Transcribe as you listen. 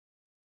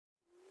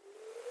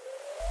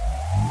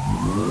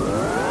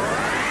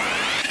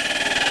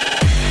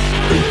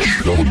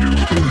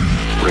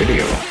HWA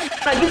Radio.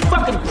 Are you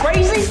fucking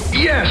crazy?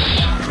 Yes,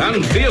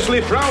 and fiercely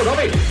proud of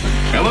it.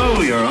 Hello,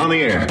 you're on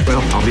the air.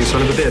 Well, I'll be a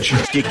son of a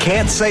bitch. You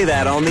can't say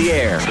that on the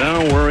air.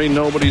 Don't worry,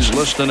 nobody's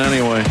listening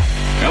anyway.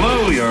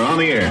 Hello, you're on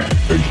the air.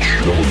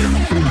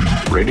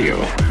 HWA Radio.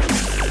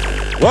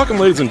 Welcome,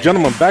 ladies and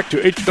gentlemen, back to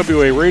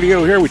HWA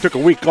Radio. Here we took a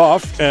week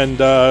off, and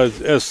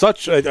as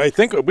such, I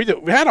think we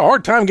had a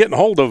hard time getting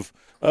hold of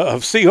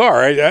CR.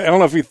 I don't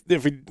know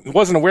if he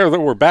wasn't aware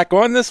that we're back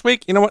on this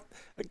week. You know what,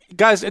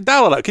 guys,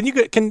 dial it up.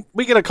 Can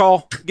we get a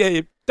call?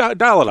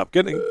 Dial it up.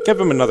 Give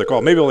him another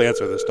call. Maybe he'll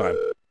answer this time.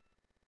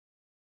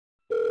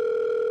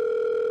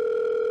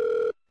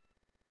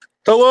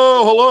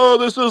 Hello,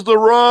 this is the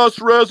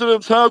Ross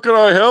residence. How can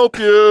I help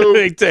you?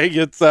 Hey, take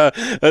it.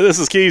 This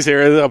is Keys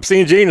here.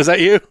 Obscene Gene, is that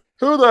you?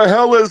 Who the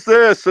hell is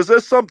this? Is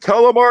this some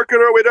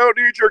telemarketer? We don't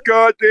need your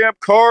goddamn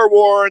car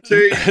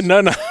warranty.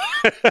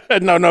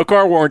 No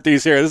car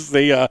warranties here. This is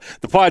the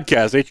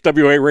podcast,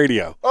 HWA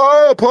Radio.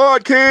 Oh,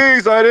 Pod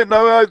Keys. I didn't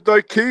know I had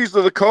the keys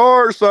to the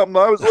car or something.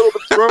 I was a little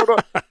bit thrown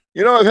off.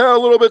 You know, I've had a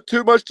little bit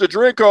too much to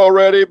drink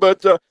already,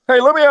 but hey,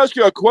 let me ask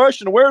you a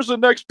question. Where's the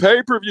next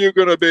pay-per-view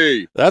going to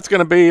be? That's going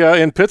to be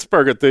in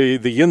Pittsburgh at the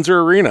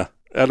Yinzer Arena.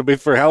 That'll be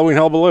for Halloween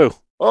Hullabaloo.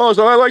 Oh,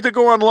 so I like to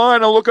go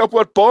online and look up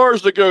what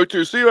bars to go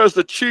to, see who has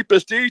the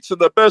cheapest eats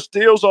and the best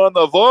deals on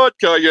the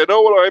vodka, you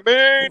know what I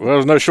mean? Well,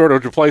 there's no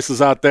shortage of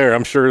places out there.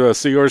 I'm sure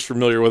CR's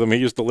familiar with him. He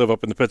used to live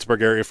up in the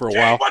Pittsburgh area for a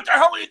while. What the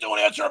hell are you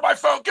doing answering my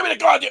phone? Give me the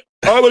goddamn...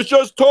 I was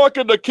just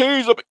talking to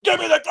Keys. Give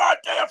me the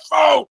goddamn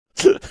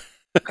phone!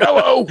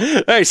 Hello?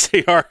 Hey,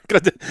 CR.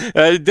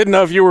 Didn't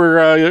know if you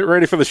were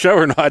ready for the show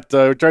or not.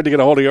 Tried to get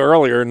a hold of you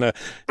earlier. And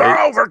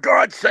Oh, for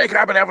God's sake,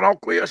 I've been having all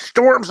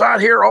storms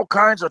out here, all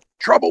kinds of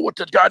trouble with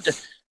the goddamn...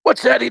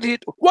 What's that,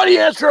 idiot? What are you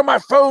answering my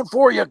phone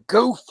for, you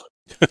goof?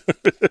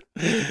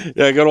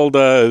 Yeah, good old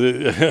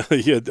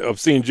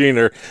Obscene Gene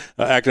there,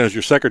 acting as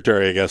your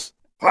secretary, I guess.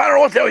 I don't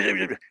know what that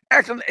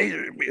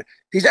was.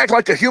 He's acting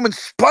like the human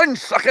sponge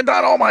sucking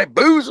down all my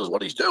booze is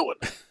what he's doing.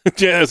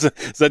 Yeah, is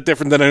that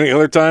different than any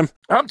other time?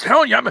 I'm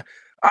telling you,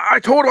 I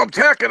told him I'm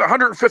tacking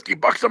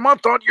 $150 a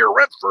month on your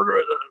rent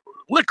for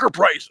liquor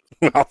prices.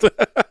 Well,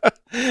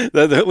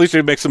 at least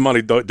you make some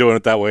money doing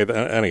it that way,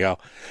 anyhow.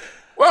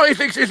 Well, he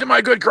thinks he's in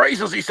my good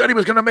graces. He said he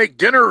was going to make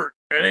dinner,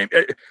 and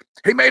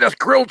he made us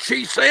grilled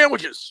cheese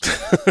sandwiches.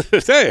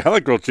 Hey, I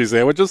like grilled cheese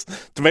sandwiches.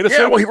 Tomato Yeah,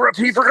 soup? well,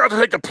 he forgot to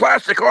take the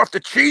plastic off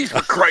the cheese,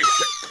 for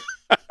Christ's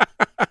sake.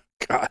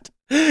 God.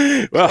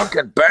 Well,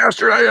 Fucking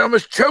bastard. I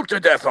almost choked to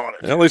death on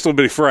it. at least it'll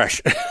be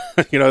fresh.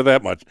 You know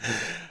that much.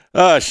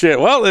 Shit.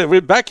 Well,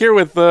 we're back here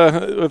with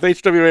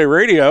HWA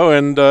Radio,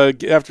 and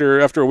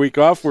after a week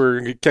off,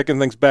 we're kicking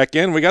things back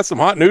in. We got some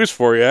hot news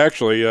for you.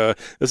 Actually,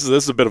 this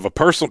is a bit of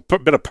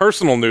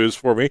personal news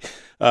for me.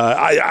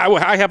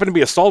 I happened to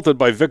be assaulted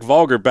by Vic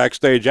Vulgar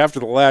backstage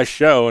after the last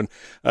show, and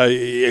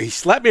he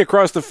slapped me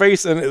across the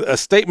face, and a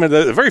statement,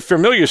 a very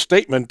familiar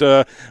statement,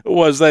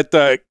 was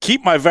that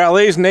keep my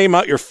valet's name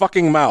out your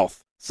fucking mouth.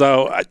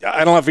 So I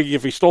don't know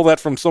if he stole that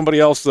from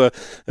somebody else,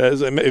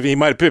 if he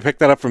might have picked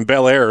that up from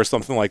Bel Air or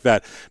something like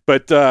that.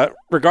 But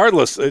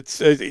regardless,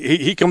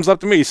 he comes up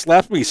to me, he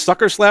slaps me, he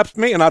sucker slaps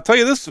me, and I'll tell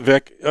you this,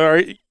 Vic. All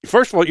right,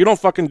 first of all, you don't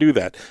fucking do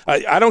that.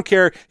 I don't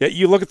care.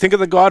 You think of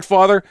The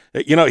Godfather.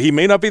 You know, he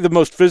may not be the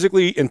most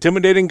physically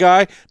intimidating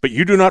guy, but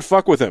you do not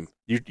fuck with him.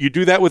 You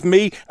do that with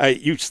me.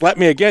 You slap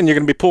me again, you're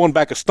going to be pulling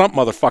back a stump,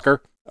 motherfucker.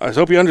 I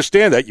hope you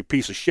understand that, you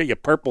piece of shit, you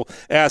purple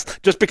ass.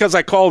 Just because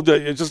I called,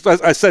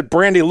 I said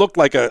Brandy looked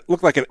like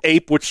an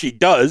ape, which she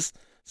does.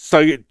 So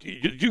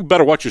you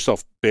better watch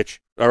yourself, bitch.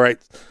 All right.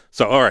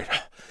 So all right,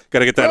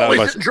 gotta get that out of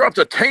my. Didn't drop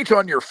the taint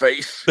on your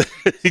face.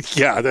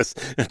 Yeah,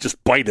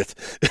 just bite it,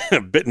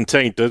 bitten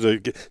taint.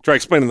 Try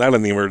explaining that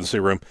in the emergency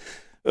room.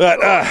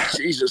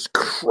 Jesus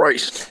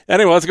Christ.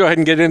 Anyway, let's go ahead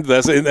and get into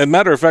this. As a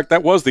matter of fact,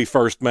 that was the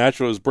first match.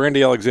 It was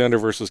Brandy Alexander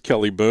versus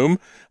Kelly Boom.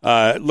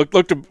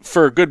 Looked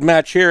for a good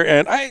match here,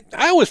 and I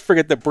always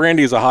forget that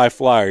Brandy is a high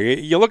flyer.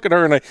 You look at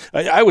her, and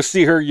I always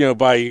see her, you know,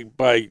 by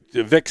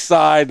Vic's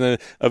side and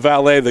a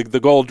valet, the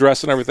gold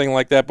dress and everything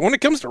like that. But when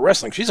it comes to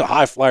wrestling, she's a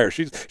high flyer.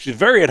 She's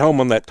very at home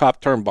on that top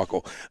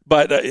turnbuckle.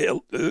 But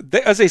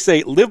as they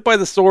say, live by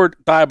the sword,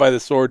 die by the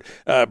sword.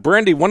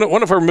 Brandy, one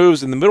of her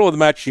moves in the middle of the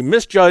match, she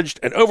misjudged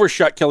and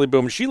overshot Kelly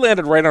Boom. She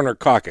landed right on her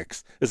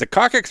coccyx. Is it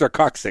coccyx or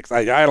coccyx?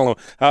 I don't know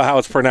how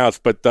it's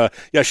pronounced, but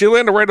yeah, she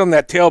landed right on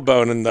that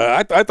tailbone, and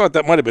I thought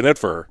that might have been it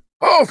for her.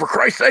 Oh, for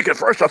Christ's sake, at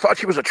first I thought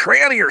she was a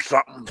tranny or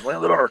something.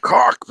 Landed on her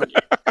cock. But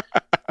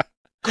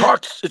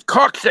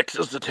coccyx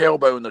is the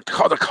tailbone, the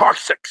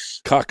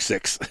coccyx.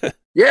 Coccyx.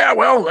 Yeah,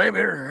 well,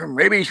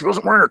 maybe she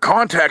wasn't wearing her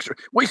contacts.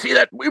 We see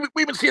that. We've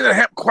been seeing that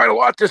happen quite a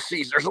lot this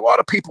season. There's a lot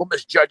of people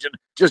misjudging,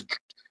 just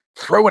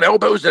throwing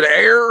elbows in the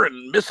air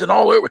and missing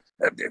all over.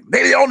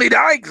 Maybe they all need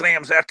eye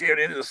exams after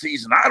the end of the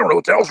season. I don't know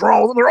what the hell's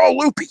wrong with them. They're all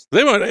loopy.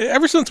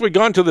 Ever since we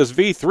got into this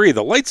V3,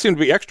 the lights seem to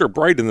be extra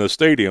bright in the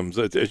stadiums.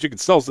 As you can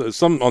tell,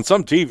 on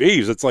some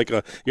TVs, it's like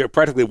you're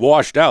practically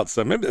washed out.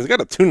 So maybe they've got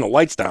to tune the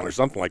lights down or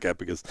something like that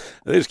because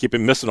they just keep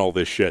missing all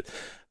this shit.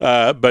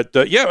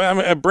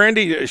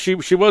 Brandy, she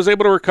was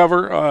able to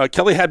recover.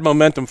 Kelly had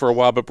momentum for a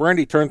while, but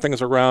Brandy turned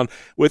things around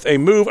with a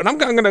move, and I'm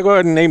going to go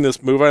ahead and name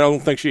this move. I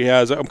don't think she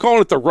has. I'm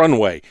calling it the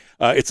runway.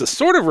 It's a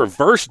sort of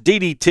reverse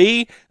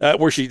DDT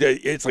where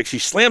it's like she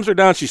slams her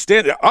down. She's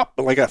standing up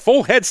like a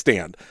full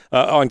headstand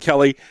on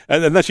Kelly,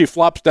 and then she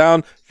flops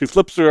down. She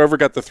flips her over,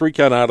 got the 3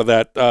 count out of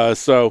that.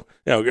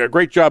 A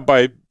great job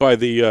by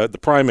the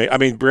primate. I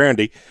mean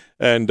Brandy,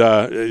 and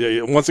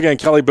once again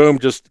Kelly Boom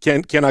just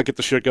cannot get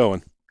the shit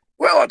going.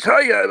 Well, I'll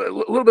tell you, a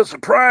little bit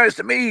surprised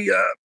to me.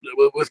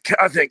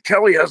 I think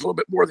Kelly has a little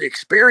bit more of the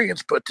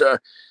experience, but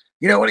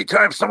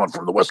anytime someone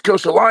from the West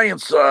Coast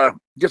Alliance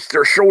gets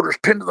their shoulders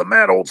pinned to the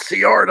mat, old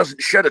CR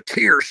doesn't shed a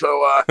tear. So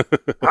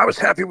I was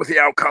happy with the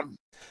outcome.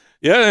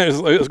 Yeah,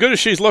 as good as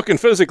she's looking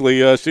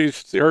physically,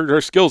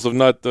 her skills have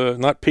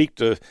not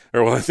peaked.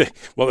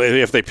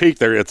 If they peak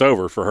there, it's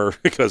over for her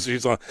because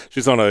she's on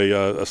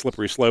a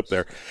slippery slope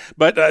there.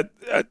 But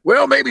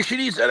maybe she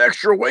needs that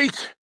extra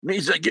weight.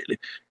 Needs to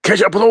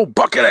catch up with old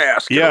bucket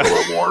ass. Yeah,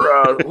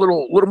 a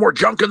little more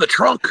junk in the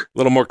trunk. A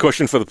little more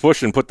cushion for the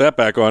push, and put that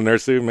back on there.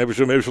 See, maybe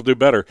she'll do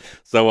better.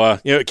 So,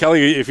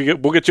 Kelly,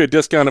 we'll get you a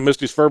discount at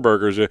Misty's Fur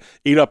Burgers.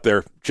 Eat up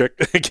there, chick.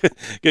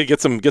 get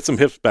some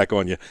hips back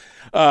on you.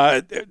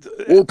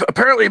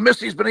 Apparently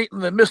Misty's been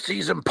eating the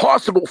Misty's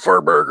Impossible Fur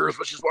Burgers,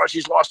 which is why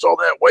she's lost all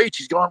that weight.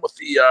 She's gone with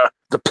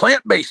the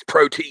plant-based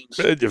proteins.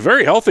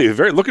 Very healthy,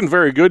 looking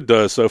very good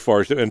so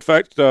far. In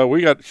fact,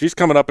 she's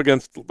coming up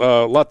against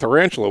La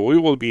Tarantula. We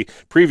will be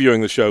previewing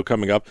the show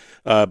coming up,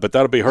 but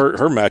that'll be her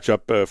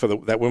matchup for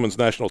that women's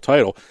national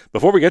title.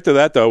 Before we get to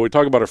that, though, we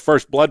talk about her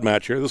first blood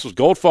match here. This was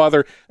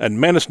Goldfather and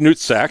Manus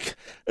Nutsack,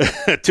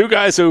 2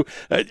 guys who,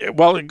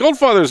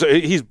 Goldfather's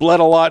he's bled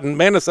a lot, and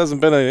Manus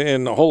hasn't been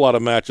in a whole lot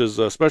of matches,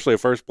 especially a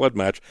first blood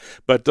match.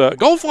 But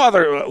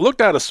Goldfather looked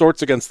out of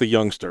sorts against the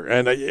youngster,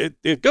 and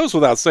it goes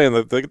without saying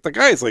that the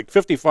guy is like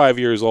 55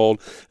 years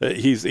old.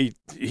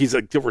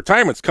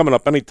 Retirement's coming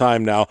up any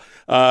time now,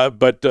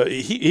 but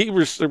he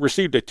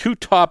received a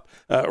 2-top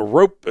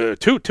rope,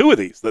 two of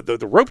these.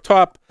 The rope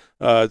top.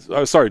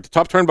 The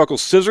top turnbuckle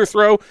scissor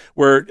throw,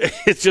 where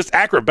it's just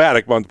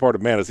acrobatic on the part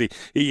of Manus.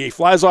 He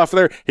flies off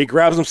there, he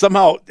grabs him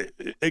somehow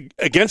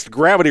against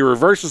gravity,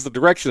 reverses the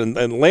direction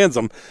and lands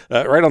him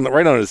right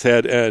on his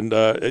head. And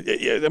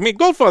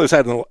Goldfather's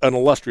had an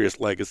illustrious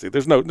legacy.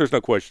 There's no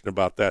question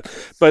about that.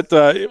 But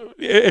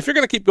if you're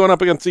going to keep going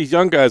up against these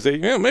young guys,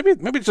 maybe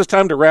it's just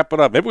time to wrap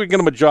it up. Maybe we can get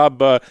him a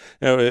job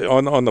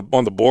on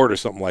the board or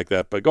something like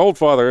that. But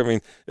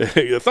Goldfather,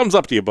 thumbs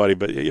up to you, buddy.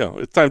 But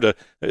it's time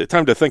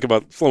to think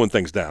about slowing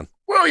things down.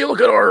 Well, you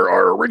look at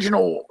our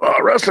original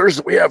wrestlers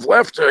that we have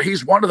left.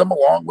 He's one of them,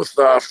 along with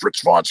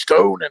Fritz von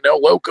Stone and El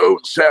Loco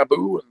and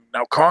Sabu, and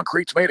now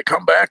Concrete's made a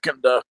comeback.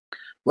 And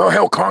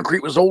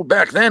Concrete was old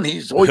back then.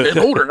 He's been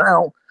older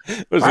now.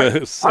 It was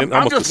almost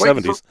the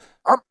 70s.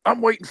 I'm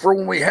waiting for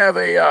when we have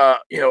a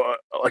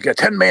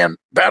 10-man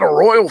battle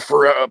royal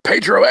for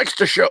Pedro X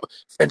to show.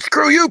 And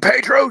screw you,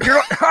 Pedro.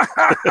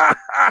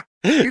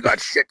 You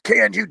got shit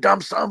canned, you dumb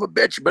son of a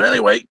bitch. But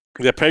anyway.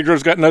 Yeah,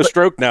 Pedro's got no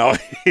stroke now.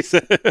 He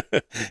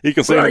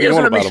can say what you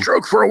want about him.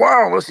 Stroke for a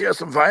while unless he has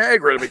some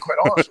Viagra, to be quite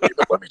honest with you.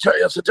 But let me tell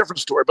you, that's a different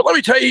story. But let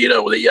me tell you,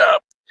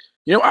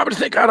 I would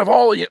think out of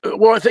all,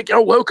 I think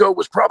El Loco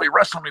was probably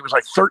wrestling when he was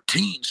like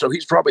 13, so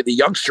he's probably the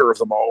youngster of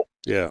them all.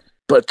 Yeah.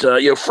 But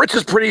Fritz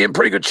is in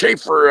pretty good shape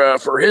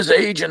for his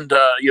age, and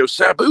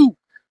Sabu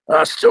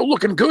still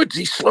looking good.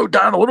 He's slowed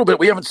down a little bit.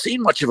 We haven't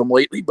seen much of him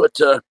lately, but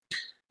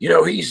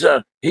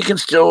he can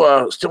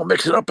still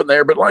mix it up in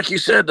there. But like you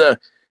said,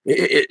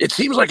 it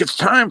seems like it's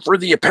time for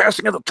the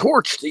passing of the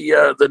torch,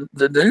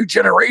 the new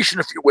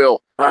generation, if you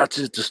will,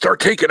 to start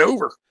taking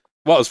over.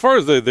 Well, as far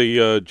as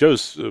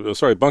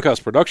the Bunkhouse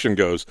production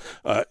goes,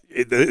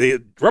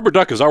 the Rubber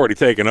Duck has already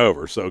taken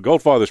over, so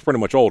Goldfather's pretty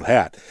much old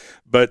hat.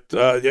 But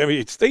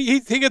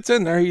he gets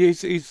in there.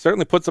 He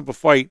certainly puts up a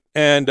fight,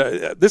 and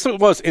this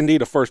was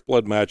indeed a first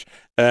blood match.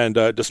 And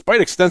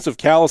despite extensive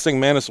callousing,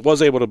 Manus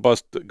was able to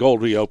bust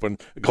Goldfather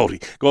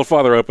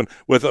open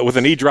with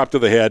a knee drop to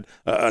the head,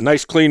 a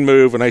nice clean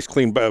move, a nice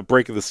clean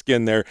break of the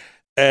skin there.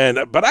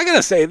 But I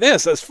gotta say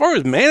this, as far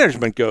as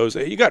management goes,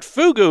 you got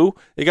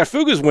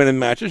Fugu's winning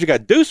matches, you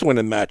got Deuce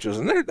winning matches,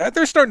 and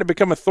they're starting to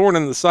become a thorn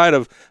in the side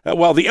of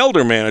the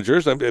elder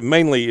managers,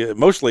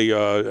 mostly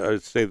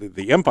I'd say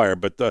the Empire,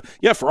 but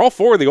for all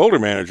 4 of the older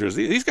managers,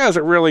 these guys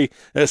are really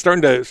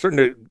starting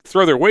to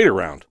throw their weight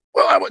around.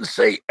 Well, I wouldn't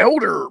say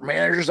elder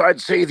managers.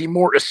 I'd say the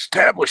more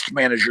established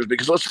managers,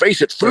 because let's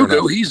face it,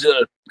 Fugu, he's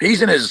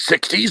in his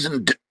 60s,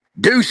 and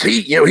Deuce,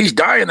 he's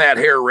dyeing that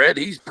hair red.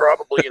 He's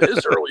probably in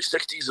his early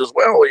 60s as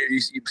well. You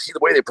see the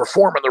way they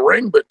perform in the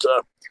ring, but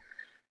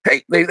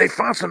hey, they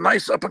found some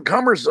nice up and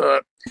comers.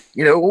 Old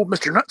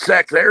Mr.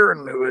 Nutsack there,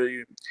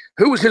 and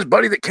who was his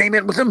buddy that came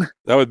in with him?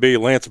 That would be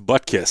Lance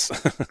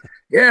Buttkiss.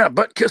 Yeah,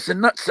 Buttkiss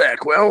and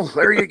Nutsack. Well,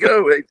 there you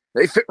go.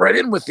 They fit right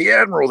in with the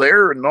Admiral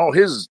there and all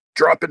his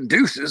dropping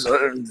deuces.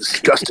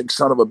 Disgusting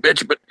son of a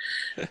bitch.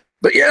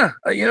 But yeah,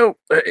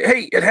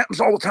 hey, it happens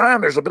all the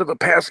time. There's a bit of a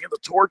passing of the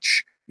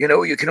torch.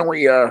 You can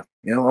only,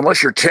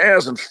 unless you're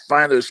Chaz and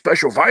find those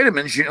special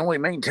vitamins, you can only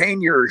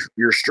maintain your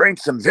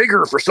strength and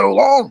vigor for so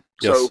long.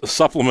 Yes, so,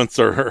 supplements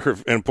are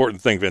an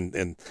important thing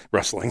in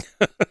wrestling.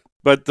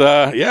 But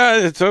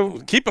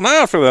so keep an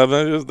eye out for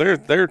them.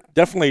 They're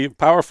definitely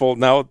powerful.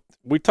 Now,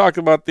 we talked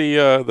about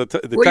I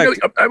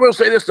will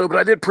say this though, but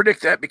I did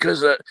predict that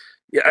because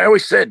I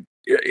always said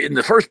in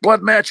the first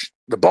blood match,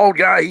 the bald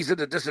guy, he's at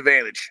a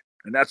disadvantage.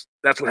 And that's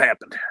what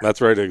happened.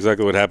 That's right.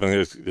 Exactly what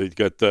happened. He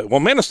got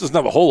Manus doesn't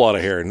have a whole lot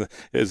of hair, and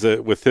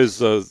with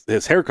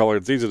his hair color,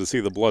 it's easy to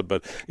see the blood.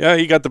 But yeah,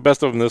 he got the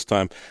best of him this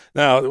time.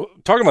 Now,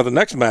 talking about the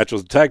next match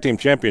was the tag team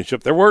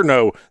championship. There was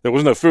no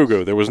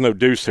Fugu. There was no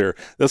Deuce here.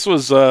 This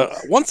was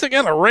once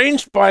again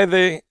arranged by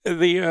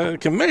the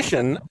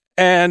commission.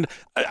 And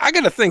I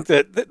got to think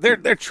that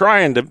they're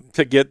trying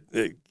to get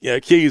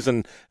Keys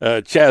and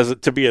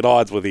Chaz to be at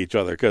odds with each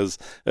other because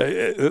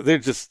they're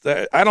just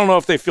I don't know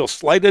if they feel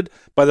slighted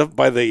by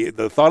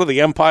the thought of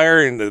the Empire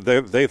and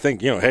they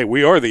think hey,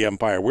 we are the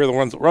Empire, we're the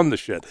ones that run the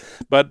shit.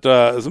 But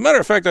as a matter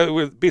of fact,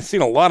 we've been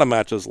seeing a lot of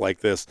matches like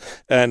this,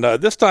 and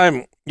this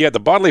time. Yeah,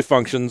 the bodily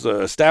functions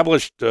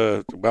established,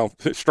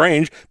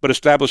 strange, but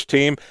established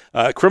team.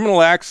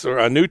 Criminal Acts are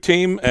a new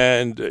team,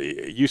 and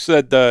you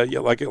said,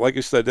 like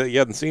you said, you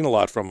hadn't seen a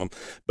lot from them.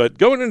 But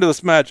going into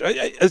this match,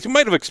 as you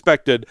might have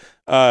expected,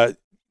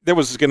 there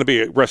was going to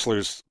be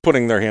wrestlers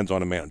putting their hands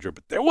on a manager,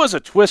 but there was a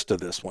twist to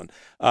this one.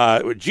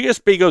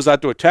 GSP goes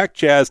out to attack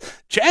Chaz.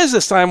 Chaz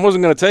this time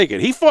wasn't going to take it.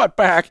 He fought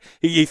back.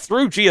 He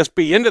threw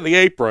GSP into the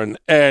apron,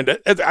 and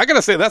I got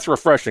to say that's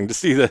refreshing to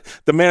see the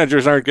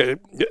managers they're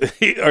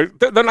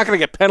not going to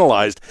get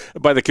penalized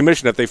by the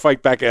commission if they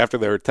fight back after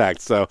they're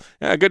attacked. So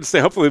good to say.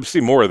 Hopefully we'll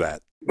see more of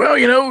that.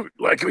 Well,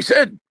 like we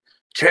said,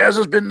 Chaz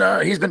has been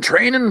he's been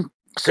training,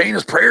 saying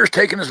his prayers,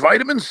 taking his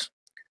vitamins.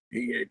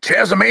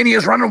 Chazomania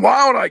is running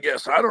wild, I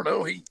guess. I don't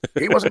know. He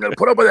wasn't going to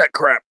put up with that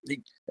crap.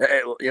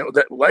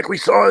 That like we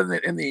saw in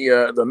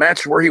the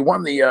match where he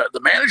won the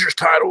manager's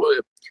title.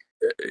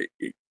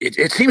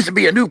 It seems to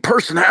be a new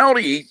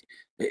personality.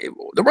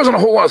 There wasn't a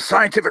whole lot of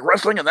scientific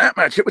wrestling in that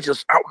match. It was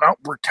just out and out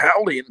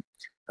brutality.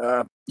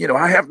 And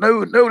I have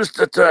noticed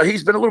that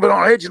he's been a little bit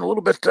on edge and a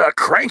little bit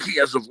cranky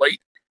as of late.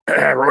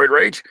 Roid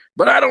Rage,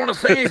 but I don't want to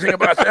say anything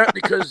about that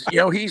because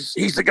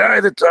he's the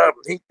guy that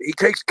he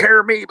takes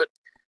care of me, but.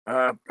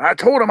 I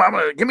told him I'm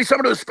gonna give me some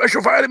of those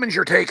special vitamins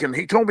you're taking.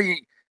 He told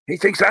me he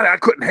thinks I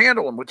couldn't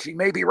handle them, which he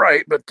may be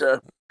right. But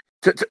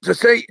to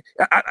say,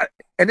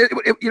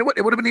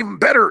 it would have been even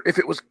better if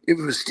it was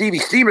Stevie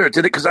Steamer that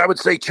did it because I would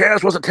say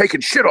Chaz wasn't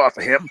taking shit off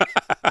of him,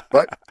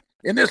 but.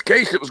 In this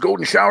case, it was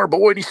Golden Shower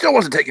Boy, and he still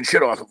wasn't taking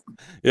shit off of him.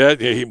 Yeah,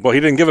 he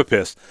didn't give a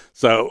piss.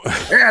 So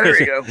yeah, there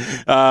you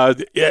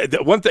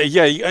go. One thing,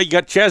 you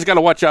got Chaz got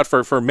to watch out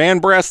for man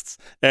breasts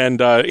and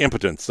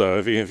impotence. So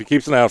if he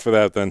keeps an eye out for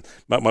that, then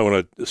might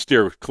want to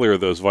steer clear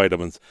of those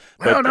vitamins.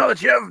 Well, now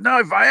that you have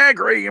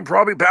Viagra, you can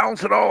probably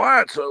balance it all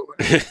out. So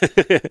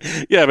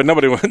yeah, but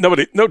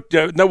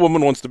no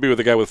woman wants to be with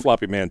a guy with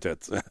floppy man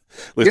tits. At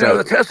least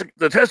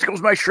the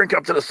testicles might shrink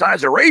up to the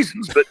size of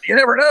raisins, but you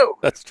never know.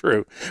 That's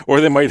true,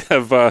 or they might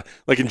have,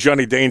 like in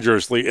Johnny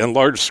Dangerously,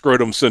 enlarged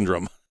scrotum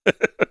syndrome.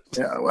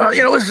 Yeah, well,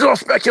 this is all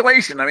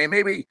speculation. I mean,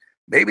 maybe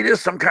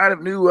there's some kind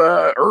of new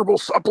herbal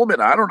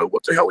supplement. I don't know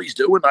what the hell he's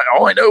doing.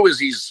 All I know is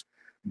he's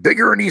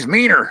bigger and he's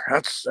meaner.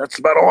 That's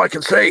about all I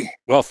can say.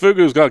 Well,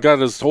 Fugu's got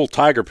his whole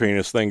tiger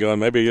penis thing going.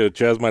 Maybe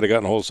Chaz might have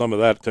gotten a hold of some of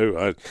that too.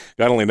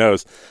 God only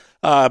knows.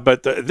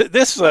 But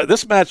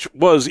this match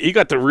you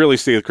got to really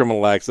see the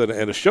Criminal Acts and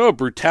a show of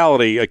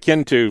brutality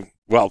akin to.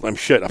 Well,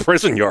 a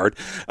prison yard.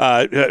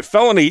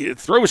 Felony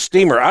throws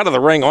Steamer out of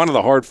the ring onto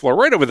the hard floor,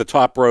 right over the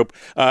top rope.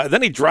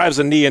 Then he drives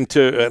a knee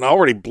into an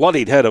already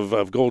bloodied head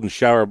of Golden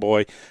Shower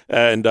Boy,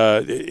 and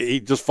he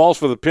just falls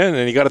for the pin,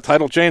 and he got a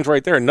title change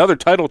right there. Another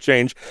title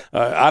change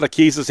out of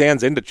Keys'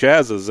 hands into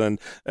Chaz's, and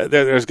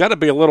there's got to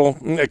be a little...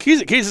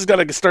 Keys has got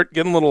to start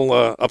getting a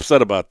little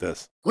upset about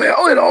this.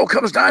 Well, it all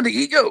comes down to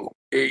ego.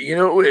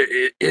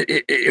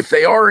 If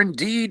they are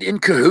indeed in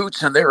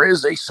cahoots and there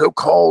is a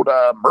so-called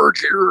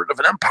merger of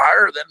an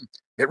empire, then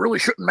it really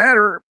shouldn't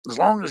matter as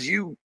long as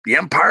the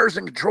empire's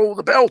in control of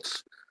the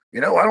belts. I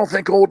don't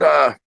think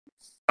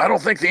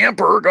the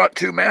emperor got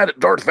too mad at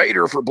Darth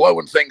Vader for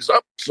blowing things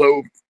up.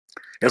 So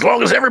as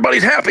long as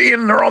everybody's happy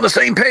and they're on the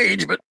same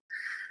page, but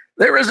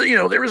there is a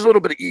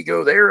little bit of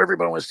ego there.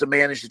 Everybody wants to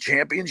manage the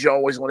champions. You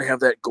always want to have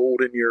that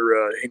gold in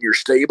your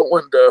stable,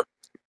 and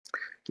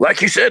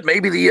like you said,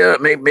 maybe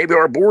maybe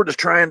our board is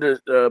trying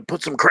to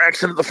put some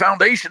cracks into the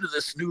foundation of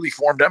this newly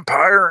formed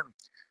empire.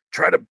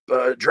 try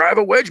to drive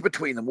a wedge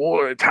between them.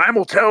 Well, time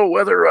will tell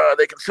whether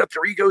they can set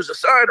their egos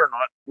aside or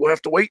not. We'll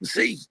have to wait and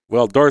see.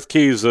 Well, Darth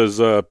Keyes is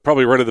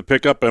probably ready to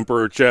pick up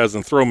Emperor Chaz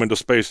and throw him into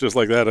space, just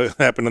like that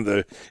happened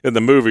in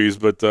the movies.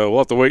 But we'll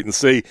have to wait and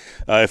see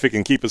if he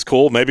can keep his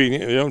cool.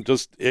 Maybe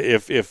just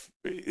if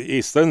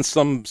he sends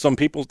some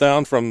people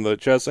down from the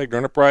Chaz Sacred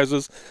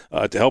Enterprises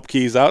to help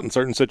Keyes out in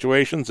certain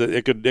situations,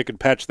 it could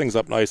patch things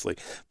up nicely.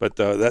 But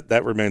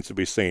that remains to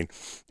be seen.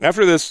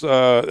 After this,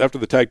 after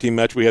the tag team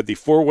match, we had the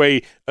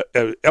 4-way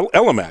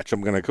Ella match.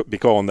 I'm going to be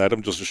calling that.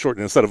 I'm just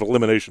shortening instead of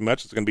elimination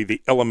match. It's going to be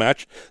the Ella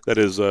match. That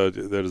is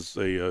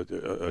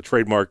a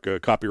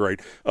trademark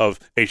copyright of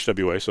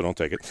HWA, so don't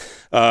take it.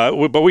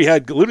 But we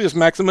had Gluteus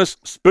Maximus,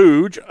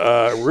 Spooge,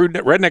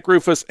 Redneck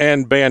Rufus,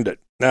 and Bandit.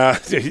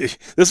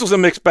 This was a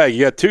mixed bag.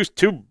 You had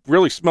two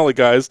really smelly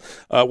guys,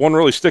 one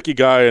really sticky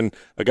guy, and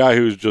a guy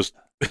who's just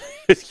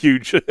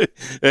huge,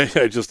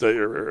 just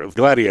a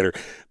gladiator.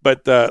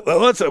 But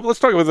let's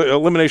talk about the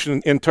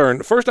elimination in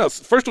turn. First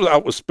was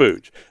out with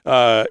Spooge,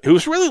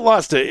 who's really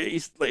lost.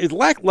 He's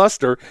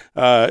lackluster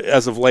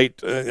as of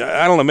late.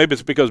 I don't know. Maybe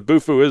it's because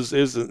Bufu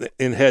is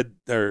in head,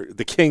 or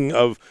the king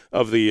of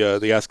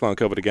the Ask Clown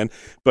Covet again.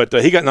 But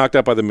he got knocked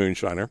out by the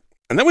Moonshiner.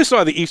 And then we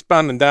saw the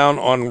Eastbound and Down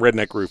on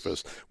Redneck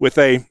Rufus with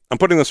I'm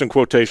putting this in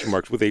quotation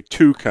marks, with a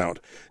 2 count.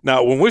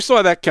 Now, when we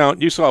saw that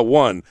count, you saw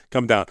 1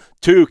 come down,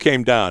 2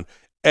 came down,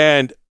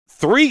 and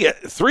 3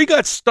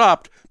 got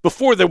stopped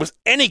before there was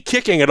any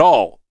kicking at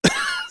all.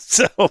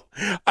 So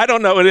I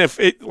don't know, and if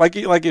it like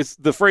it's,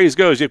 the phrase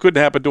goes, it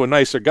couldn't happen to a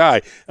nicer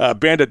guy.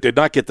 Bandit did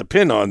not get the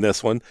pin on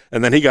this one,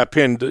 and then he got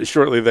pinned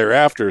shortly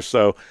thereafter.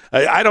 So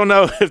I don't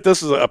know if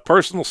this is a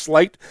personal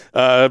slight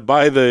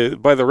by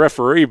the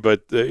referee,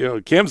 but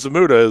Cam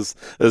Zamuda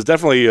is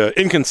definitely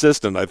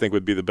inconsistent. I think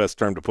would be the best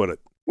term to put it.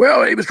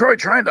 Well, he was probably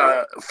trying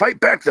to fight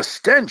back the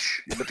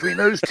stench between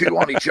those two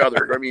on each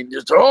other. I mean,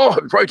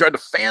 probably trying to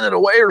fan it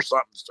away or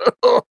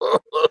something.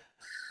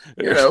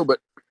 But.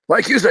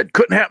 Like you said,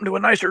 couldn't happen to a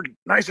nicer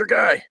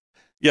guy.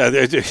 Yeah,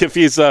 if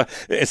he's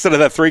instead of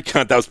that 3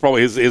 count, that was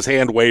probably his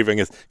hand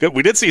waving.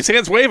 We did see his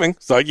hands waving,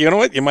 so you know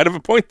what? You might have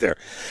a point there.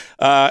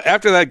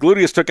 After that,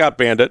 Gluteus took out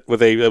Bandit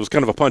it was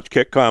kind of a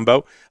punch-kick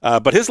combo,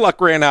 but his luck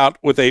ran out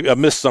with a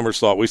missed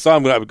somersault. We saw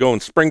him going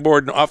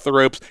springboarding off the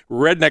ropes.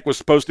 Redneck was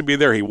supposed to be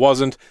there. He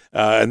wasn't.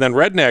 And then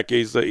Redneck,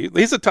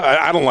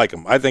 I don't like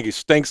him. I think he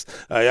stinks.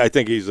 I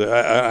think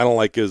I don't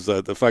like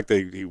the fact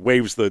that he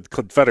waves the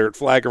Confederate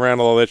flag around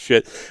and all that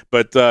shit.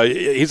 But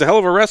he's a hell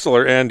of a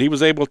wrestler, and he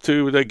was able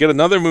to get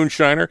another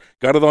Moonshiner,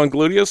 got it on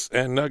Gluteus,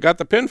 and got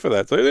the pin for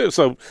that.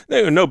 So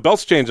no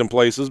belts changing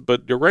places,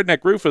 but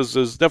Redneck Rufus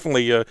is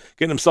definitely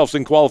getting himself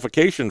in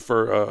qualification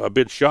for a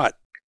big shot.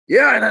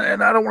 Yeah,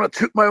 and I don't want to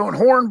toot my own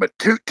horn, but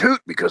toot,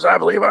 because I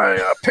believe I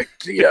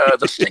picked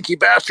the stinky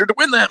bastard to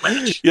win that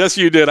match. Yes,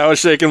 you did. I was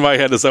shaking my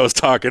head as I was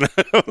talking.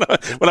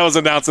 When I was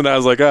announcing that, I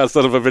was like,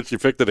 son of a bitch, you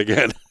picked it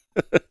again.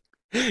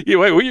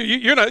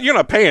 You're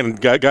not paying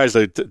guys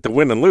to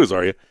win and lose,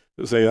 are you?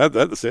 Say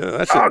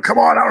that oh, come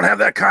on. I don't have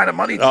that kind of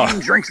money.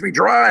 Team drinks me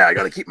dry. I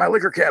got to keep my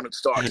liquor cabinet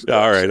stocked.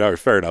 All right.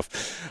 Fair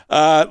enough.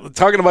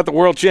 Talking about the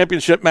World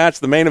Championship match,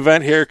 the main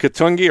event here,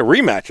 Katungi, a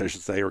rematch, I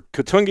should say, or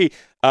Katungi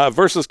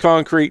versus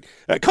Concrete.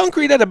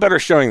 Concrete had a better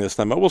showing this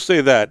time. I will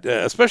say that,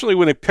 especially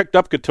when he picked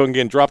up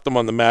Katungi and dropped him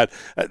on the mat.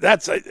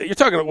 You're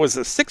talking, was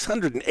it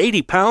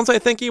 680 pounds, I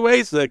think he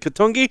weighs?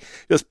 Katungi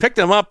just picked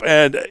him up,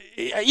 and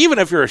even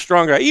if you're a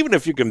strong guy, even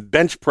if you can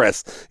bench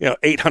press,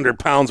 800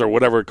 pounds or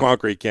whatever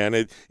Concrete can,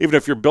 even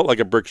if you're built like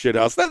a brick shit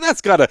house,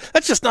 that's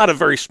just not a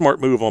very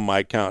smart move on my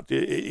account.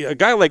 A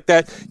guy like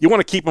that, you want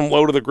to keep him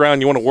low to the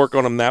ground, you want to work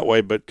on him that way,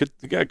 but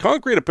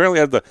Concrete apparently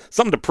had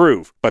something to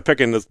prove by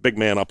picking this big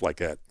man up like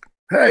that.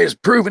 Hey, he's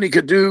proven he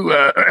could do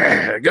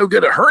go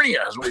get a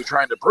hernia is what he's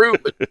trying to prove.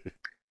 But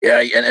yeah,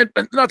 and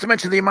not to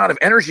mention the amount of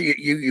energy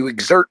you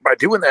exert by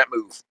doing that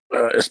move,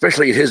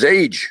 especially at his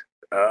age.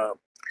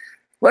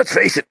 Let's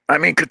face it. I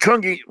mean,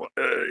 Katungi.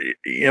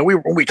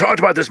 When we talked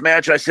about this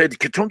match, I said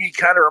Katungi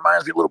kind of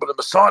reminds me a little bit of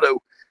Masato.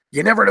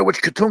 You never know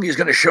which Katungi is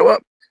going to show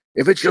up.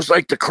 If it's just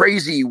like the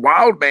crazy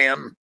wild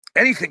man,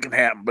 anything can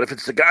happen. But if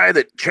it's the guy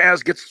that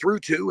Chaz gets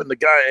through to, and the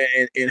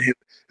guy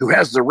who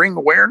has the ring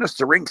awareness,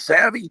 the ring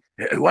savvy,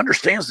 who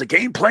understands the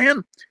game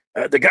plan,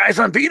 the guy's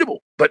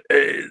unbeatable. But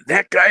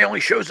that guy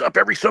only shows up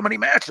every so many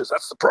matches.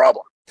 That's the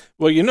problem.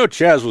 Well,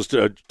 Chaz was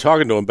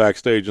talking to him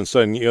backstage and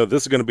saying,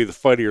 this is going to be the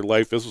fight of your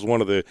life. This is one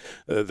of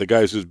the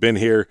guys who's been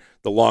here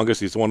the longest.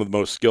 He's one of the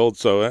most skilled.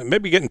 So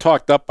maybe getting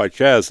talked up by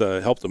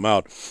Chaz helped him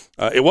out.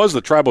 It was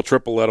the tribal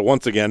triple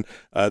once again,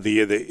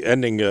 the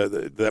ending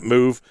that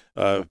move.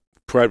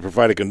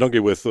 Provided Katungi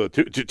with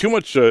too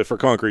much for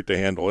Concrete to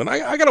handle. And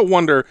I got to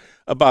wonder,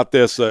 about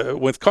this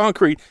with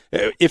Concrete.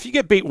 If you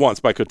get beat once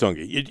by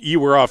Kotungi, you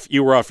were off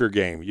your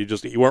game.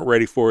 You weren't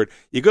ready for it.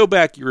 You go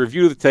back, you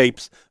review the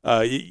tapes,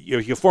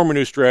 you form a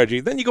new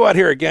strategy. Then you go out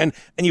here again,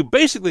 and you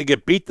basically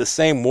get beat the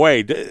same way.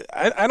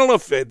 I don't know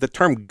if the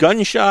term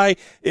gun shy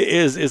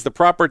is the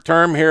proper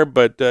term here,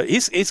 but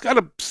he's got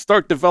to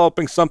start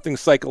developing something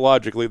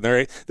psychologically.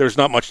 There's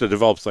not much to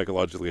develop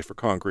psychologically for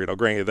Concrete, I'll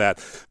grant you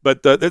that.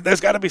 But there's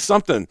got to be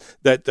something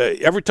that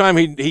every time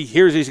he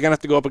hears he's going to have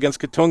to go up against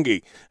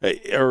Kotungi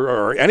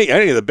or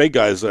any of the big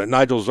guys,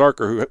 Nigel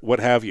Zark or what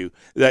have you,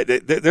 that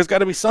there's got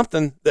to be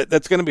something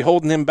that's going to be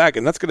holding him back,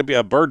 and that's going to be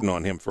a burden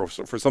on him for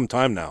some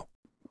time now.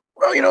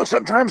 Well,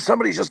 sometimes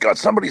somebody's just got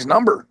somebody's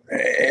number,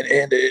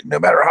 and no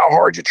matter how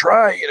hard you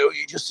try,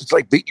 it's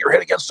like beating your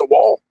head against the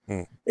wall.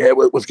 Yeah,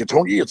 with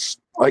Kotungi, it's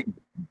like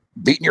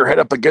beating your head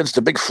up against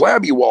a big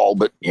flabby wall.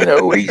 But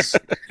he's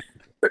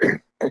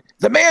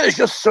the man is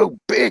just so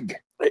big.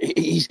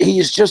 He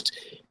is just.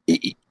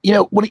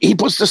 When he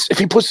puts a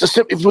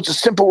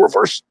simple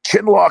reverse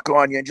chin lock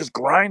on you and just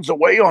grinds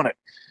away on it,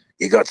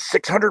 you got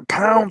 600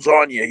 pounds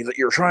on you that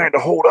you're trying to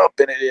hold up,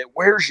 and it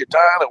wears you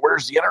down. It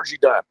wears the energy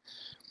down.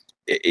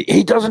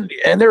 He doesn't,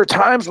 and there are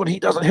times when he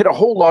doesn't hit a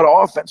whole lot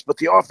of offense, but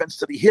the offense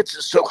that he hits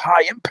is so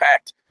high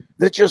impact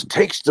that it just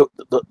takes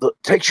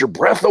takes your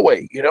breath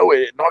away.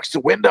 It knocks the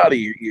wind out of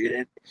you.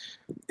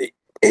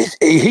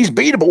 He's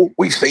beatable.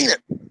 We've seen it.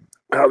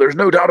 There's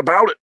no doubt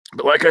about it.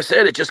 But like I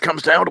said, it just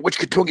comes down to which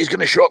Kotungi's going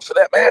to show up for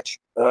that match.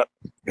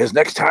 His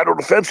next title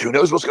defense, who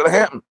knows what's going to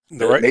happen?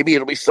 Right. Maybe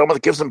it'll be someone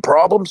that gives him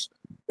problems.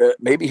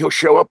 Maybe he'll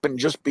show up and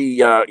just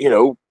be,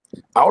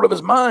 out of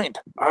his mind.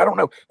 I don't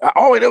know.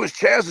 All I know is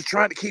Chaz is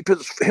trying to keep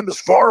him as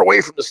far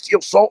away from the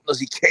Steel Sultan as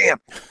he can,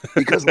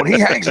 because when he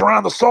hangs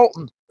around the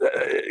Sultan,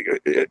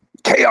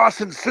 chaos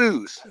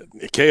ensues.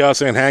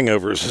 Chaos and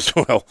hangovers as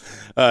well.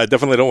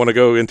 Definitely don't want to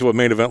go into a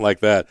main event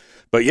like that.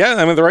 But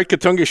yeah, the right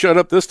Kotungi showed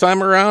up this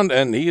time around,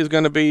 and he is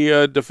going to be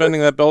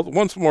defending that belt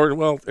once more.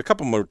 Well, a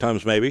couple more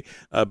times maybe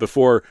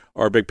before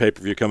our big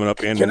pay-per-view coming up.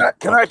 Can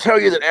I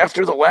tell you that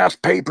after the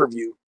last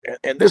pay-per-view,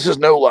 and this is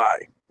no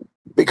lie,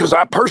 because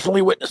I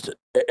personally witnessed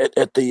it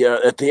at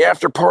the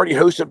after party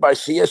hosted by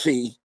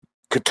CSE,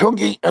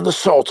 Kotungi and the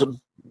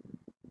Sultan,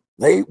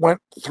 they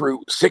went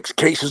through 6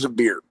 cases of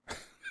beer.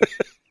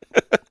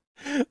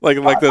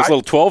 like those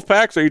little 12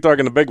 packs? Or are you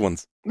talking the big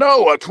ones?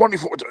 No,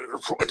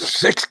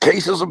 6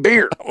 cases of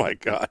beer. Oh my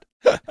God!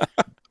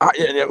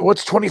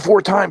 What's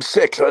 24 times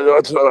 6?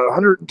 That's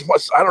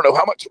 120. I don't know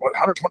how much.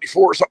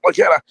 124 or something like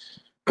that.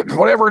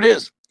 Whatever it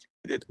is.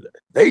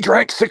 They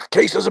drank 6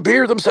 cases of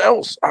beer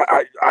themselves.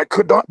 I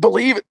could not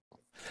believe it.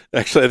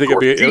 Actually, I think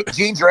it'd be.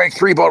 Gene drank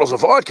 3 bottles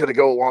of vodka to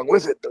go along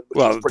with it.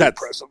 Well,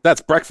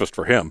 that's breakfast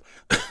for him.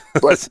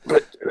 but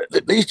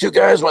these 2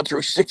 guys went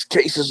through 6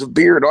 cases of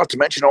beer, not to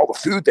mention all the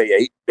food they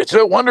ate. It's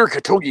no wonder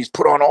Kotungi's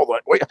put on all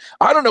that weight.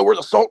 I don't know where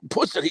the Sultan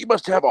puts it. He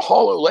must have a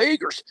hollow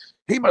leg, or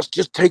he must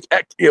just take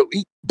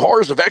eat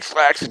bars of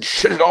X-Lax and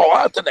shit it all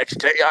out the next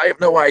day. I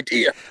have no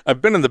idea.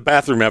 I've been in the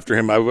bathroom after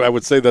him. I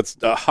would say that's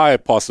a high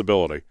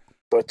possibility.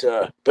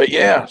 But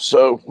yeah,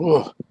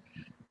 so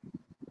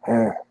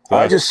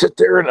I just sit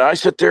there and I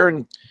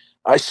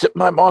sip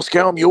my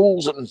Moscow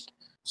mules and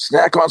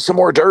snack on some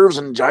hors d'oeuvres,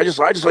 and I just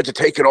like to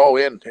take it all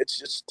in. It's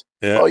just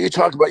you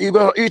talk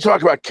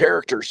about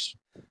characters.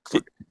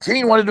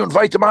 Gene wanted to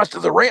invite them out to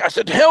the ring. I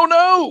said, hell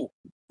no.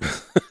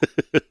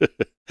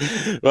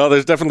 Well,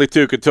 there's definitely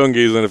 2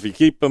 Kotungis, and if you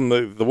keep them,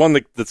 the one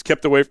that's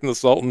kept away from the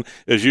Sultan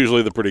is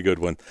usually the pretty good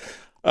one.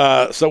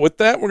 So with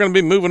that, we're going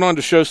to be moving on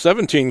to show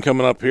 17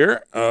 coming up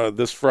here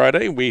this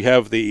Friday. We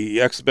have the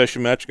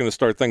exhibition match going to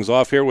start things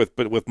off here with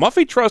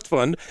Muffy Trust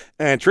Fund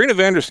and Trina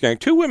Vanderskank,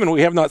 2 women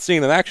we have not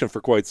seen in action for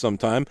quite some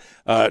time.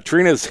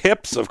 Trina's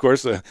hips, of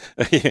course,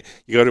 you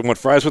want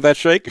fries with that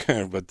shake,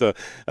 but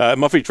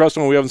Muffy Trust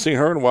Fund, we haven't seen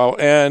her in a while,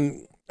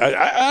 and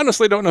I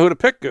honestly don't know who to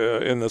pick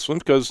in this one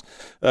because,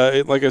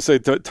 like I say,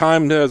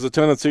 time has a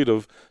tendency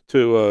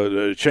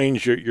to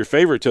change your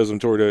favoritism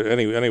toward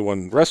any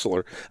one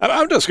wrestler.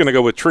 I'm just going to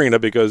go with Trina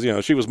because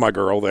she was my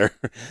girl there.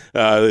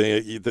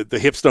 The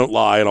hips don't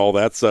lie and all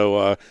that.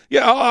 So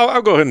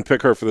I'll go ahead and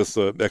pick her for this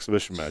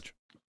exhibition match.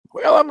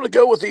 Well, I'm going to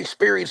go with the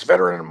experienced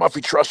veteran in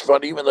Muffy Trust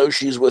Fund, even though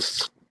she's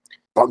with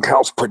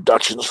Bunkhouse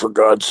Productions, for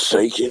God's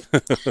sake.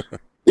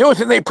 The only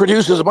thing they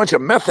produce is a bunch of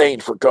methane,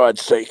 for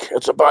God's sake.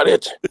 That's about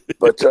it.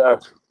 But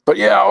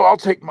yeah, I'll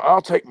take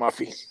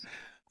Muffy.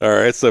 All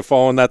right, so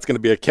following that's going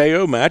to be a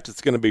KO match.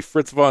 It's going to be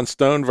Fritz Von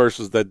Stone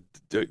versus the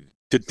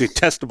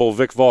detestable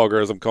Vic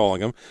Vaughner, as I'm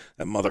calling him,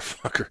 that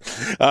motherfucker.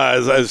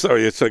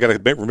 Sorry, so I got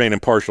to remain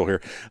impartial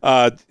here.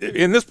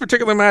 In this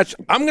particular match,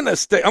 I'm going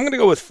to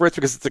go with Fritz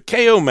because it's a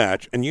KO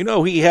match, and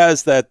he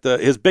has that.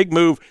 His big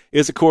move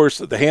is, of course,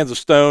 the Hands of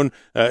Stone.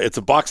 It's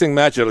a boxing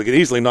match; it'll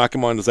easily knock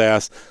him on his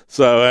ass.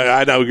 So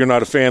I know you're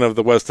not a fan of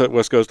the West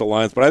Coast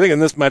Alliance, but I think in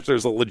this match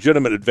there's a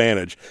legitimate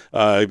advantage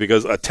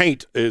because a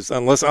taint is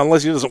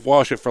unless he doesn't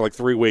wash it for like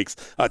 3 weeks,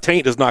 a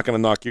taint is not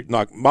going to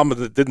knock.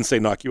 Mama didn't say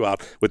knock you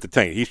out with the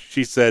taint. She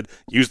she said,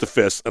 use the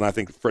fist, and I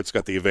think Fritz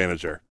got the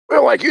advantage there.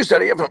 Well, like you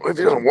said, if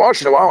he doesn't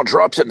wash it in a while and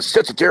drops it and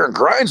sits it there and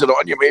grinds it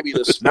on you, maybe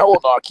the smell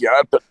will knock you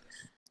out. But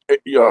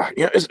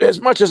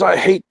as much as I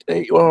hate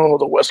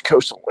the West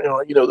Coast,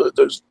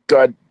 those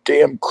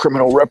goddamn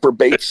criminal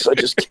reprobates, I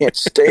just can't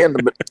stand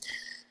them.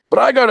 But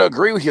I got to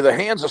agree with you. The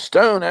Hands of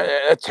Stone,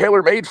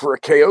 tailor made for a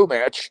KO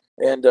match,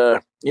 and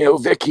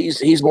Vic,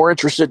 he's more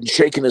interested in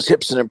shaking his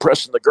hips and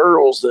impressing the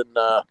girls than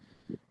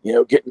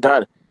getting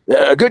done.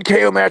 A good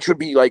KO match would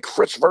be like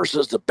Fritz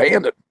versus the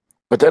Bandit,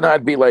 but then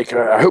I'd be like,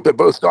 I hope they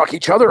both knock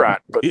each other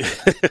out. But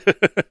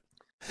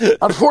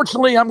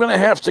unfortunately, I'm going to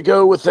have to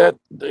go with that.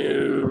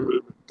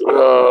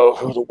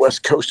 The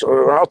West Coast.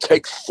 I'll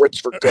take Fritz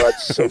for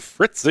God's sake.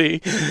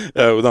 Fritzy.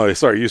 No,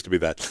 sorry, it used to be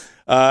that.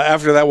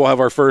 After that, we'll have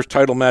our first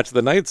title match of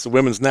the night. It's the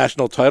women's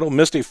national title.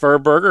 Misty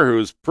Furberger,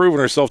 who's proven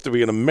herself to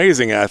be an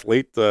amazing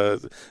athlete now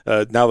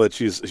that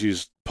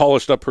she's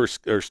polished up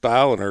her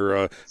style and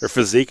her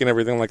physique and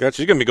everything like that.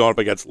 She's going to be going up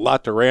against La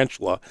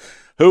Tarantula,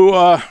 who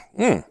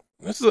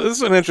This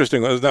is an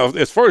interesting one. Now,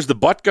 as far as the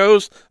butt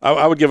goes,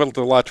 I would give it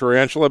to La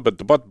Tarantula, but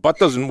the butt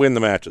doesn't win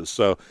the matches.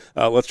 So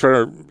let's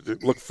try to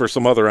look for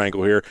some other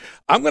angle here.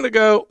 I'm going to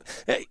go.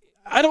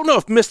 I don't know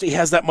if Misty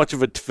has that much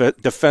of a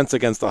defense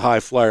against a high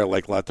flyer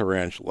like La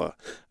Tarantula.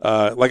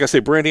 Like I say,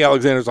 Brandy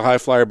Alexander's a high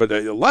flyer, but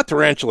La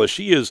Tarantula,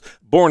 she is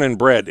born and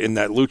bred in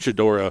that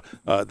luchadora,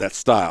 that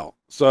style.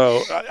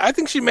 So I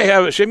think she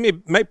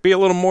might be a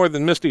little more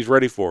than Misty's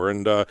ready for,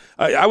 and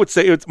I would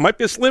say it might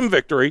be a slim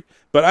victory,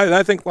 but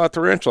I think La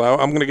Tarantula,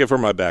 I'm going to give her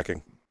my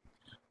backing.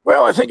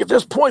 Well, I think at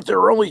this point there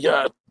are only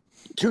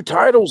two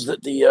titles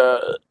that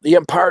the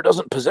Empire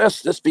doesn't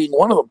possess, this being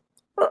one of them.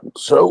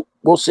 So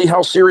we'll see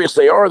how serious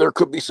they are. There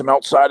could be some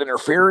outside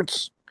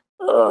interference.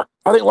 I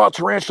think La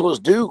Tarantula's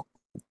due.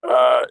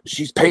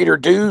 She's paid her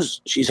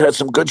dues. She's had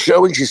some good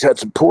showings. She's had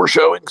some poor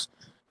showings.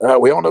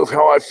 We all know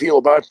how I feel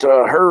about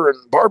her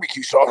and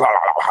barbecue sauce.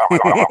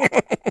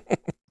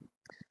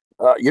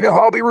 You know who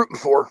I'll be rooting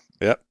for.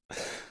 Yep.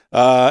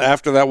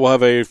 After that, we'll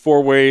have a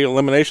four-way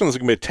elimination. This is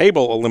going to be a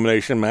table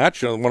elimination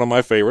match, one of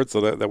my favorites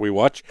that we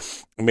watch.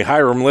 It's going to be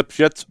Hiram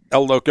Lipschitz,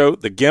 El Loco,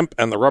 the Gimp,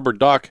 and the Rubber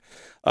Duck.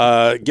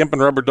 Gimp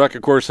and Rubber Duck,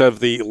 of course, have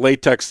the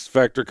latex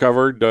factor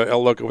covered,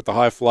 El Loco with the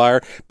high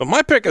flyer. But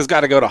my pick has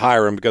got to go to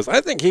Hiram because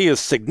I think he is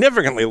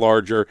significantly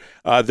larger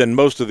than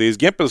most of these.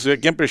 Gimp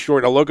is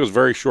short, El Loco is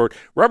very short.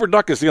 Rubber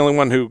Duck is the only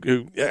one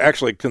who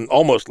actually can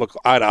almost look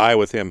eye to eye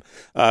with him.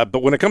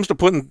 But when it comes to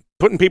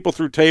putting people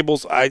through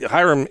tables,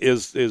 Hiram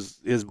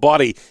his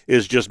body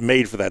is just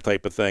made for that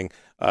type of thing.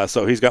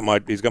 So he's got my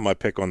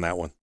pick on that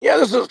one. Yeah,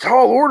 this is a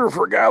tall order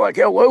for a guy like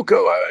El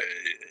Loco.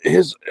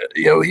 He's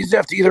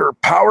have to either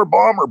power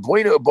bomb or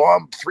Bueno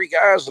bomb three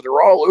guys that are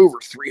all over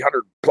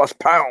 300 plus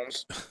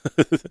pounds.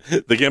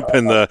 The Gimp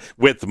and the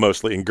width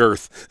mostly and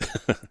girth.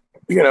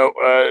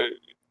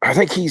 I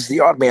think he's the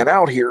odd man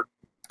out here.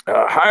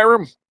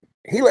 Hiram,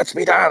 he lets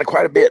me down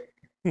quite a bit.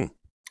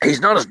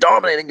 He's not as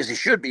dominating as he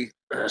should be.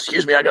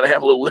 Excuse me, I got to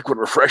have a little liquid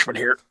refreshment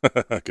here.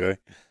 Okay.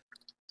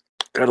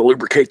 Got to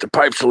lubricate the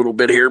pipes a little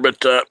bit here,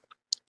 but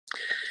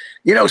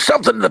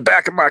something in the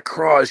back of my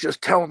craw is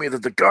just telling me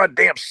that the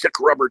goddamn sick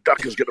Rubber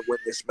Duck is going to win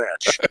this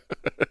match.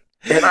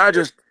 And I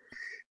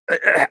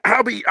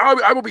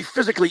will be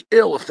physically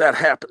ill if that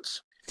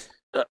happens.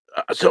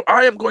 So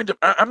I'm going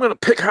to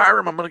pick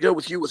Hiram. I'm going to go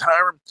with you with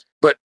Hiram,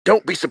 but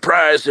don't be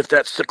surprised if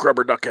that sick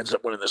Rubber Duck ends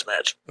up winning this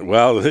match.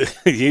 Well,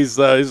 he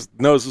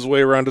knows his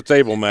way around a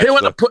table match. He'll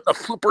end up putting a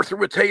flipper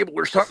through a table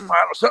or something. I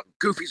don't know, something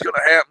goofy's going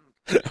to happen.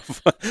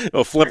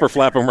 A flipper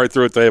flap him right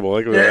through a table.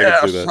 I can see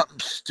that. Something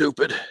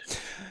stupid.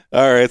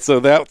 All right, so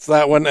that's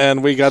that one,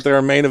 and we got there.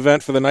 Our main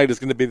event for the night is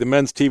going to be the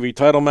men's TV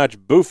title match,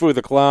 Bufu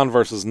the Clown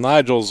versus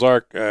Nigel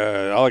Zark.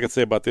 All I can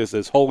say about this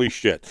is holy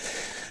shit,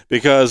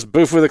 because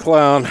Bufu the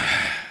Clown,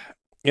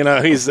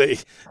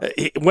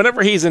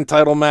 whenever he's in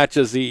title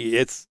matches,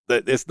 it's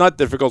not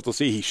difficult to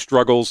see he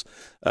struggles.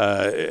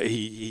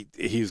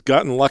 He's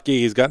gotten lucky.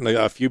 He's gotten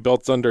a few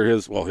belts under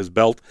his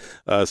belt,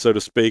 so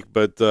to speak.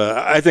 But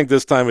I think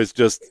this time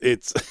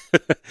it's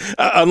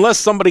unless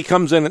somebody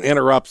comes in and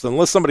interrupts,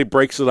 unless somebody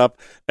breaks it up,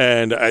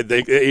 and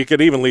it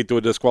could even lead to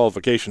a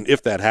disqualification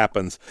if that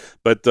happens.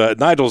 But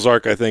Nigel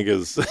Zark, I think,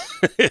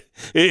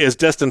 is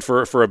destined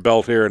for a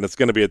belt here, and it's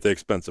going to be at the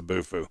expense of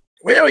Bufu.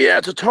 Well, yeah,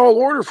 it's a tall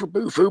order for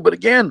Bufu, but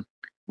again,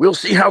 we'll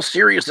see how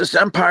serious this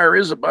Empire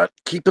is about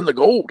keeping the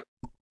gold.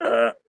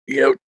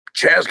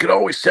 Chaz could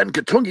always send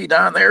Katungi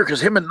down there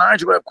because him and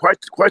Nigel have quite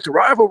the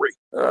rivalry.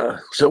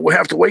 So we'll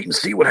have to wait and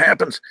see what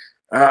happens.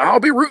 I'll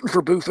be rooting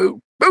for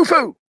Bufu.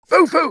 Bufu!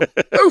 Bufu!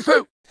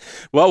 Bufu!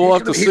 Well, we'll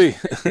have to see.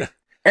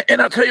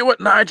 And I'll tell you what,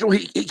 Nigel,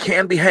 he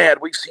can be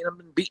had. We've seen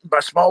him beaten by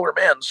smaller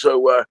men.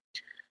 So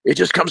it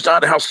just comes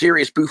down to how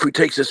serious Bufu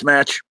takes this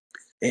match.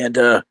 And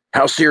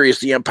how serious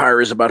the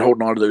Empire is about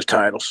holding on to those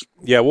titles.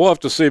 Yeah, we'll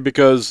have to see,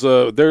 because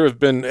there have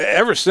been,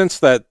 ever since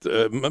that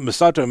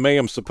Masato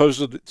Mayhem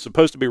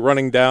supposed to be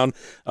running down,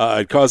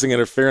 causing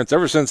interference.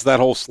 Ever since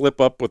that whole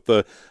slip up with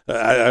the,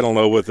 I don't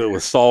know,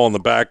 with Saul in the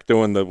back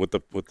doing with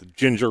the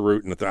ginger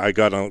root, and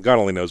God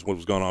only knows what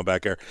was going on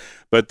back there.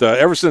 But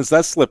ever since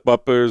that slip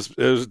up, there's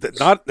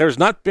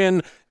not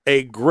been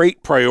a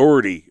great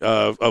priority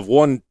of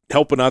one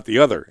helping out the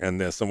other in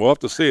this, and we'll have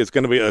to see.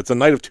 It's a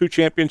night of 2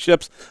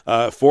 championships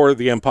for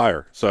the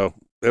Empire, so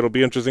it'll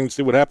be interesting to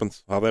see what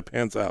happens, how that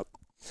pans out.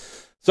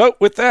 So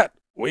with that,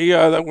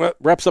 that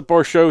wraps up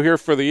our show here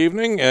for the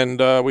evening, and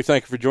we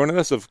thank you for joining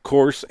us. Of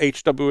course,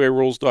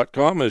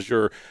 HWARules.com is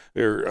your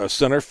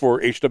center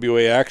for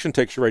HWA action.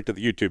 Takes you right to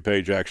the YouTube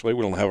page, actually.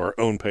 We don't have our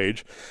own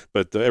page,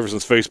 but ever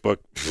since Facebook,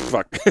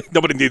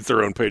 nobody needs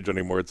their own page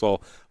anymore. It's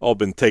all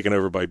been taken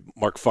over by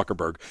Mark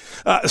Zuckerberg.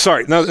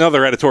 Sorry,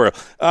 another editorial.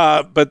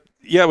 But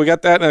yeah, we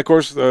got that. And, of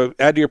course,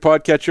 add to your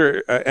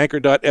podcatcher,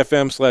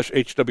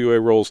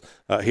 anchor.fm/HWA Rules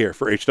here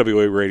for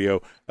HWA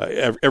Radio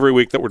every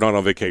week that we're not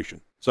on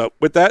vacation. So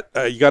with that,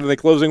 you got any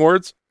closing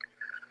words?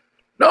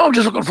 No, I'm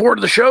just looking forward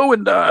to the show,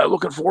 and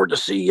looking forward to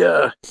see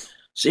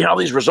how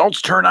these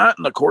results turn out.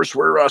 And, of course,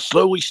 we're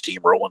slowly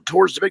steamrolling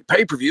towards the big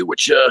pay-per-view,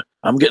 which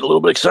I'm getting a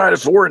little bit excited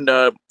for. And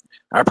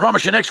I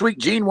promise you next week,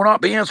 Gene will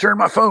not be answering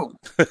my phone.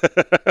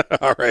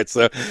 All right,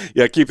 so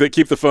yeah, keep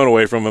the phone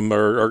away from him,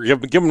 or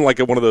give him like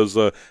one of those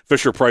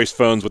Fisher Price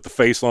phones with the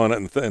face on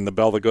it and the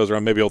bell that goes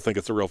around. Maybe he'll think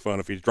it's a real phone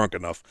if he's drunk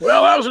enough.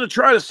 Well, I was going to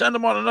try to send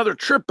him on another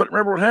trip, but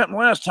remember what happened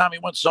last time he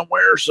went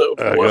somewhere, so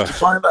we'll have to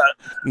find out.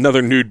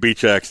 Another nude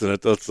beach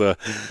accident. Let's hope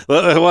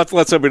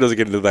he doesn't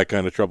get into that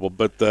kind of trouble.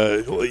 But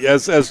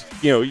as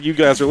you know, you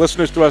guys are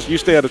listeners to us. You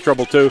stay out of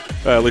trouble too,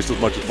 at least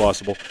as much as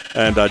possible.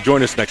 And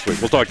join us next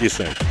week. We'll talk to you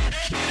soon.